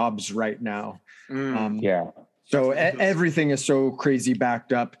more jobs right now." So everything is so crazy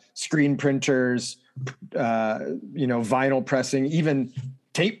backed up. Screen printers, vinyl pressing, even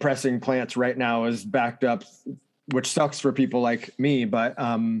tape pressing plants right now is backed up, which sucks for people like me. But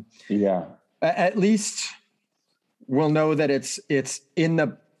at least we'll know that it's in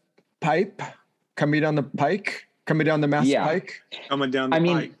the pipe. Coming down the pike, coming down the Mass Pike. Coming down the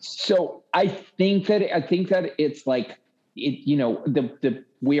pike. So I think that it's like it.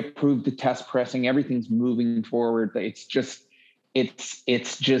 We approved the test pressing. Everything's moving forward. It's just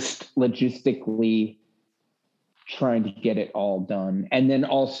logistically trying to get it all done, and then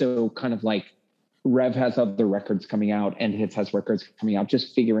also kind of like Rev has other records coming out, and Hits has records coming out.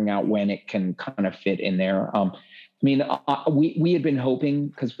 Just figuring out when it can kind of fit in there. We had been hoping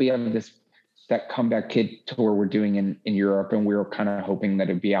because we have that Comeback Kid tour we're doing in Europe, and we were kind of hoping that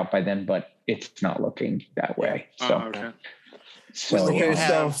it'd be out by then, but it's not looking that way. So, okay. Will you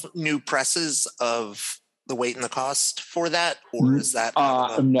have new presses of The Weight and the Cost for that, or is that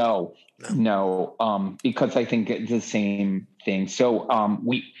no, because I think it's the same thing. So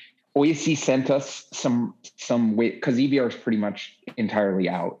OAC sent us some weight because EVR is pretty much entirely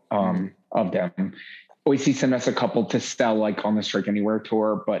out of them. OAC sent us a couple to sell like on the Strike Anywhere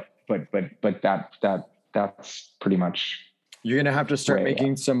tour, but that's pretty much. You're gonna have to start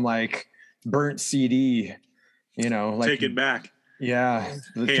making some like burnt CD, like take it back. Yeah,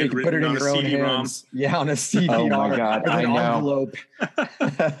 put it in your own hands. Yeah, on a CD. Oh my God, I know. Envelope.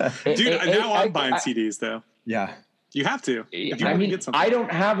 Dude, now I'm buying CDs though. Yeah, you have to. I don't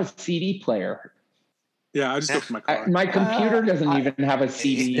have a CD player. Yeah, I just go for my car. My computer doesn't even have a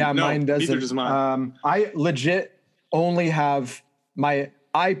CD. Yeah, mine doesn't. Neither does mine. I legit only have my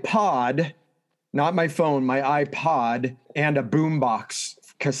iPod, not my phone, my iPod, and a boombox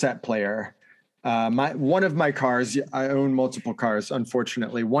cassette player. One of my cars, I own multiple cars,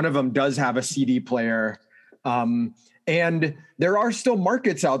 unfortunately. One of them does have a CD player. And there are still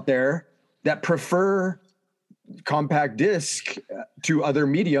markets out there that prefer compact disc to other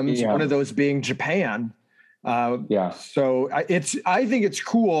mediums, one of those being Japan. So I think it's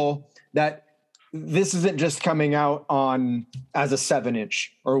cool that this isn't just coming out as a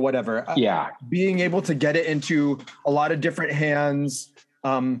 7-inch or whatever. Being able to get it into a lot of different hands,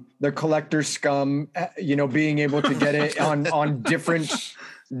 the collector scum, being able to get it on different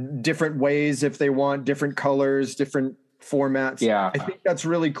ways if they want, different colors, different formats. I think that's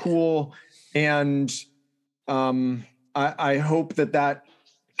really cool. And I hope that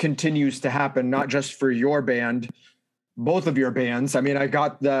continues to happen, not just for your band, both of your bands. I mean, I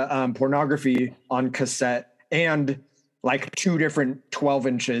got the Pornography on cassette and like 2 different 12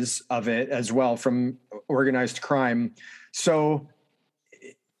 inches of it as well from Organized Crime. So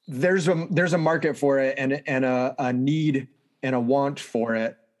there's a market for it and a need and a want for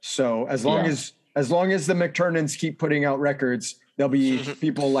it. So as long as the McTurnans keep putting out records, there'll be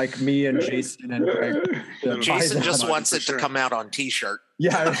people like me and Jason and Greg. Jason just wants it to come out on T-shirt.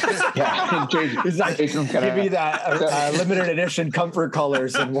 Yeah. He's like, give me that limited edition comfort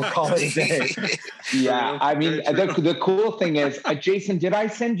colors and we'll call it a day. Yeah. I mean, the cool thing is, Jason, did I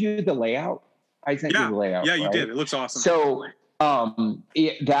send you the layout? I sent you the layout. Yeah, you did. It looks awesome. So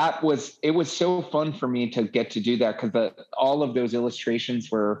it was so fun for me to get to do that because all of those illustrations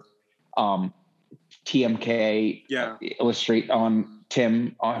were TMK illustrate on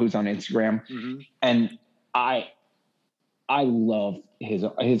Tim, who's on Instagram. And I love his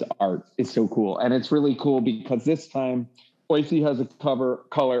art. It's so cool. And it's really cool because this time OAC has a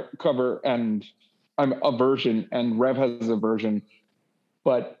cover and a version and Rev has a version,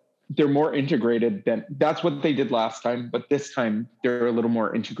 but they're more integrated that's what they did last time. But this time they're a little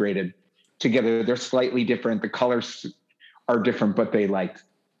more integrated together. They're slightly different. The colors are different, but they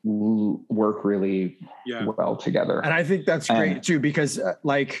work really well together. And I think that's great too, because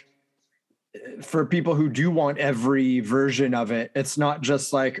for people who do want every version of it, it's not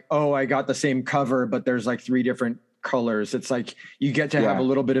just like, oh, I got the same cover, but there's like 3 different colors. It's like you get to have a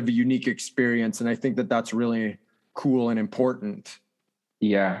little bit of a unique experience. And I think that that's really cool and important.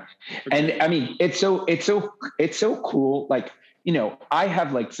 Yeah. And I mean, it's so cool. Like, you know, I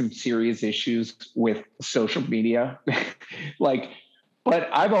have like some serious issues with social media, like, but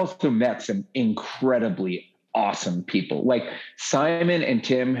I've also met some incredibly awesome people like Simon and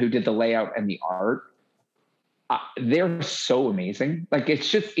Tim, who did the layout and the art. They're so amazing. Like, it's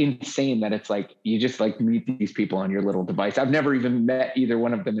just insane that it's like, you just like meet these people on your little device. I've never even met either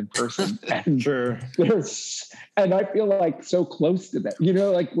one of them in person. And Sure. And I feel like so close to them, you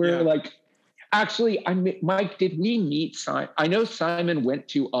know, like we're like, actually, Mike, did we meet Simon? I know Simon went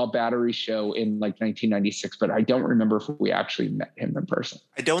to a Battery show in like 1996, but I don't remember if we actually met him in person.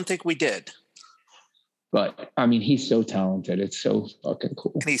 I don't think we did. But I mean, he's so talented. It's so fucking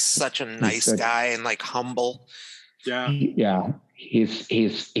cool. And he's such a nice guy and like humble. Yeah. Yeah. He's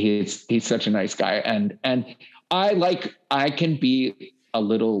such a nice guy. And I can be a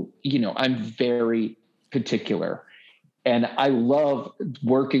little, you know, I'm very particular. And I love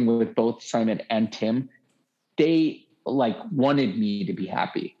working with both Simon and Tim. They like wanted me to be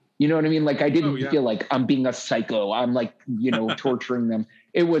happy. You know what I mean? Like, I didn't feel like I'm being a psycho. I'm like, you know, torturing them.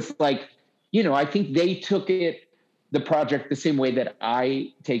 It was like, you know, I think they took the project the same way that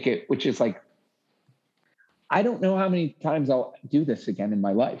I take it, which is like, I don't know how many times I'll do this again in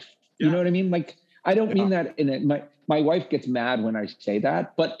my life. Yeah. You know what I mean? Like, I don't mean that in it. My wife gets mad when I say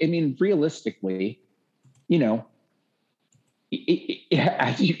that, but I mean, realistically, you know,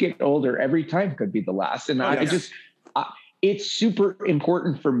 as you get older, every time could be the last. And it's super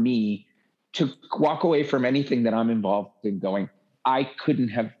important for me to walk away from anything that I'm involved in going, I couldn't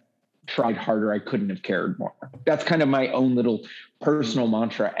have tried harder. I couldn't have cared more. That's kind of my own little personal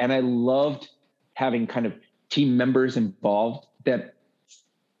mantra. And I loved having kind of team members involved that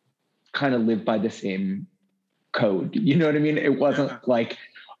kind of live by the same code. You know what I mean? It wasn't like,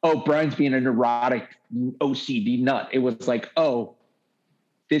 oh, Brian's being a neurotic OCD nut. It was like, oh,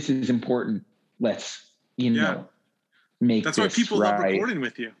 this is important. Let's, you know, make that's why people love recording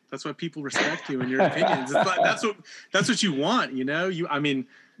with you. That's why people respect you and your opinions. That's what you want, you know? I mean,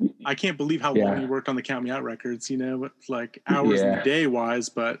 I can't believe how long you worked on the Count Me Out records, you know, like hours and day wise,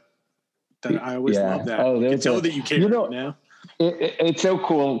 but that I always love that. Oh, you can tell that you care, you know? It's so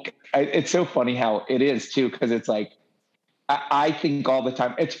cool. It's so funny how it is too. Cause it's like, I think all the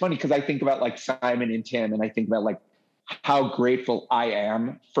time, it's funny because I think about like Simon and Tim, and I think about like how grateful I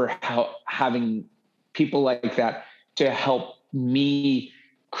am for having people like that to help me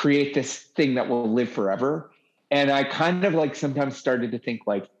create this thing that will live forever. And I kind of like sometimes started to think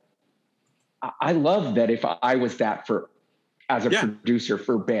like, I love that if I was that as a producer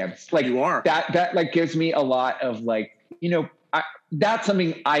for bands, like you are, that like gives me a lot of like, you know, that's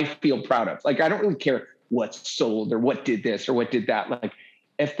something I feel proud of. Like, I don't really care what's sold or what did this or what did that. Like,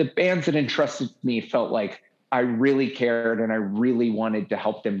 if the bands that entrusted me felt like I really cared and I really wanted to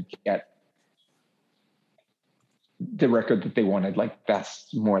help them get the record that they wanted, like,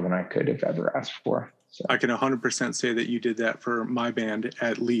 that's more than I could have ever asked for. So I can 100% say that you did that for my band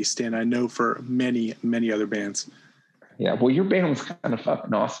at least. And I know for many, many other bands. Yeah. Well, your band was kind of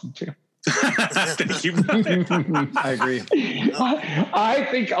fucking awesome too. Thank you. I agree. I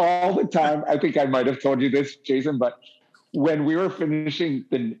think all the time, I think I might have told you this, Jason, but when we were finishing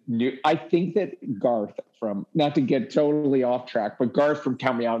I think that Garth from, not to get totally off track, but Garth from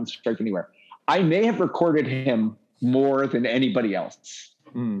Count Me Out and Strike Anywhere, I may have recorded him more than anybody else.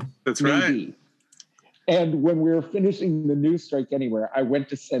 That's maybe. Right. And when we were finishing the new Strike Anywhere, I went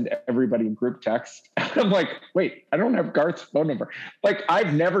to send everybody in group text. I'm like, wait, I don't have Garth's phone number. Like,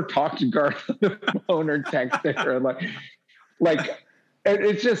 I've never talked to Garth on the phone or texted her. Like,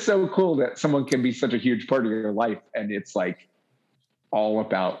 it's just so cool that someone can be such a huge part of your life. And it's like all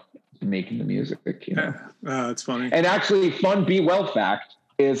about making the music, you know? That's funny. And actually, fun Be Well fact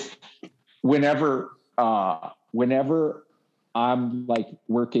is whenever I'm like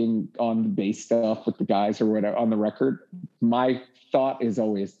working on the bass stuff with the guys or whatever on the record, my thought is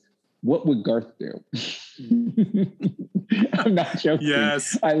always, what would Garth do? I'm not joking.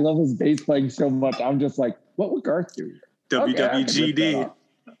 Yes. I love his bass playing so much. I'm just like, what would Garth do? WWGD. Okay,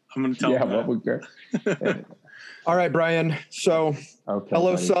 I'm going to tell him that. What would Garth? All right, Brian. So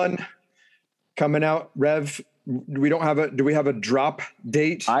Hello buddy. Son coming out. Rev, do we have a drop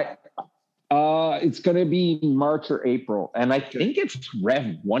date? It's going to be March or April, and I think it's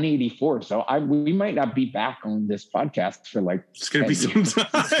Rev 184. So we might not be back on this podcast for like. It's going to be some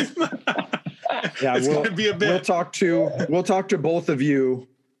time. Yeah, it's going to be a bit. We'll talk to both of you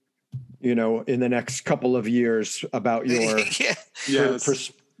in the next couple of years about your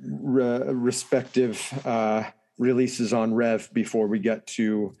respective releases on Rev before we get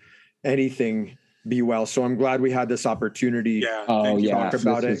to anything Be Well. So I'm glad we had this opportunity to talk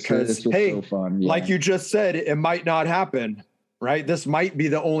about it, because hey, so like you just said, it might not happen, right? This might be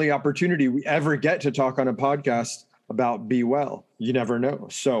the only opportunity we ever get to talk on a podcast about Be Well. You never know.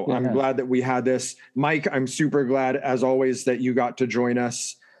 So I'm glad that we had this. Mike, I'm super glad, as always, that you got to join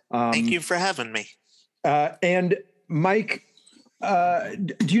us. Thank you for having me. And Mike,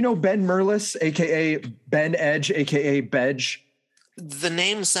 do you know Ben Merlis, aka Ben Edge, aka Bedge? The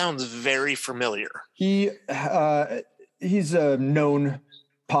name sounds very familiar. He's a known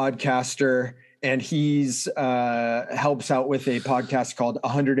podcaster, and he's helps out with a podcast called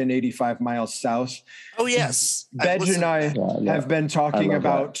 185 Miles South. Oh yes, Bedge and I have been talking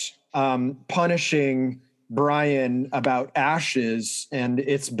about punishing Brian about Ashes, and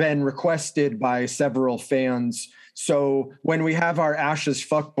it's been requested by several fans. So when we have our Ashes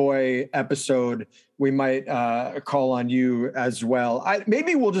fuckboy episode, we might call on you as well.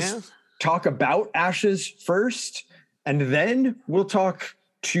 Maybe we'll just talk about Ashes first, and then we'll talk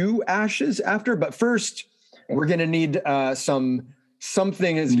to Ashes after. But first, we're going to need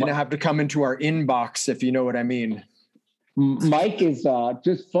something is going to have to come into our inbox, if you know what I mean. Mike is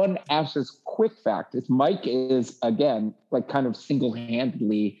just fun Ashes quick fact. Mike is, again, like kind of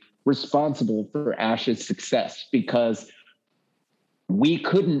single-handedly responsible for Ash's success, because we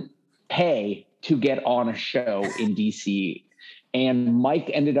couldn't pay to get on a show in DC, and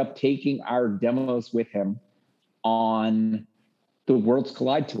Mike ended up taking our demos with him on the Worlds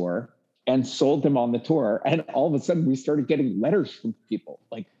Collide tour and sold them on the tour. And all of a sudden we started getting letters from people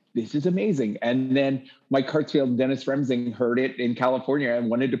like, this is amazing. And then Mike Hartsfield and Dennis Remsing heard it in California and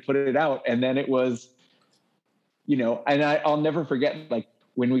wanted to put it out. And then it was, and I'll never forget, like,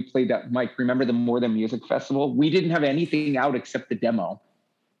 when we played that, Mike, remember the More Than Music Festival? We didn't have anything out except the demo.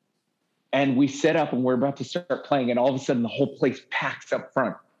 And we set up and we're about to start playing, and all of a sudden the whole place packs up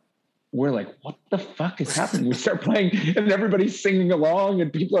front. We're like, what the fuck is happening? We start playing and everybody's singing along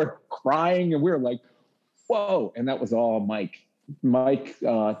and people are crying, and we're like, whoa. And that was all Mike,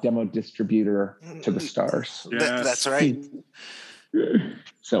 demo distributor to the stars. Yes. That's right.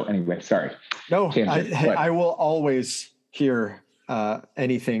 So anyway, sorry. No, I will always hear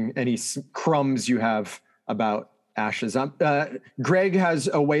any crumbs you have about Ashes. Greg has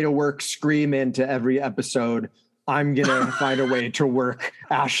a way to work Scream into every episode. I'm going to find a way to work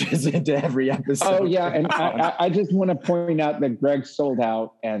Ashes into every episode. Oh yeah. And I just want to point out that Greg sold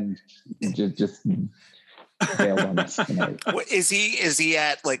out and just bailed on us tonight. Is he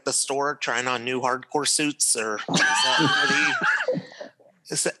at like the store trying on new hardcore suits, or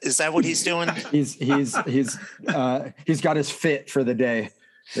is that what he's doing? He's got his fit for the day.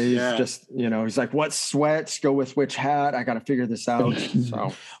 He's just, he's like, what sweats go with which hat? I got to figure this out.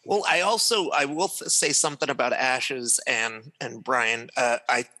 So, well, I will say something about Ashes and Brian.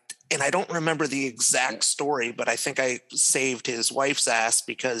 I don't remember the exact story, but I think I saved his wife's ass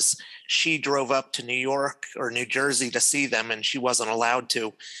because she drove up to New York or New Jersey to see them, and she wasn't allowed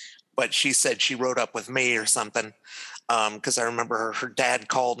to. But she said she rode up with me or something. Because I remember her dad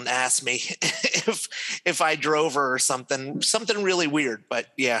called and asked me if I drove her or something really weird. But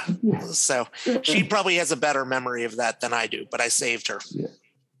yeah, so she probably has a better memory of that than I do, but I saved her.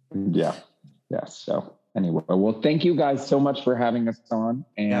 Yeah. So anyway, well, thank you guys so much for having us on.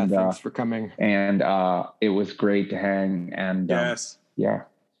 And thanks for coming. And it was great to hang. And cool.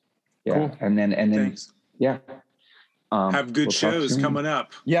 And then thanks. Yeah. Have good shows coming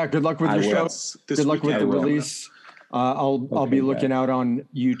up. Yeah. Good luck with your shows. Good luck with the release. I'll be looking out on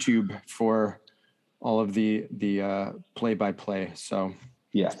YouTube for all of the play-by-play. So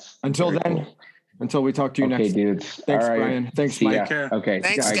yes. Until we talk to you next. Okay, dudes. Thanks, Brian. Thanks, Mike. Okay.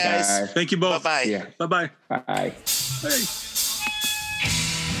 Thanks, guys. Thank you both. Bye-bye. Yeah. Bye-bye. Bye. Hey.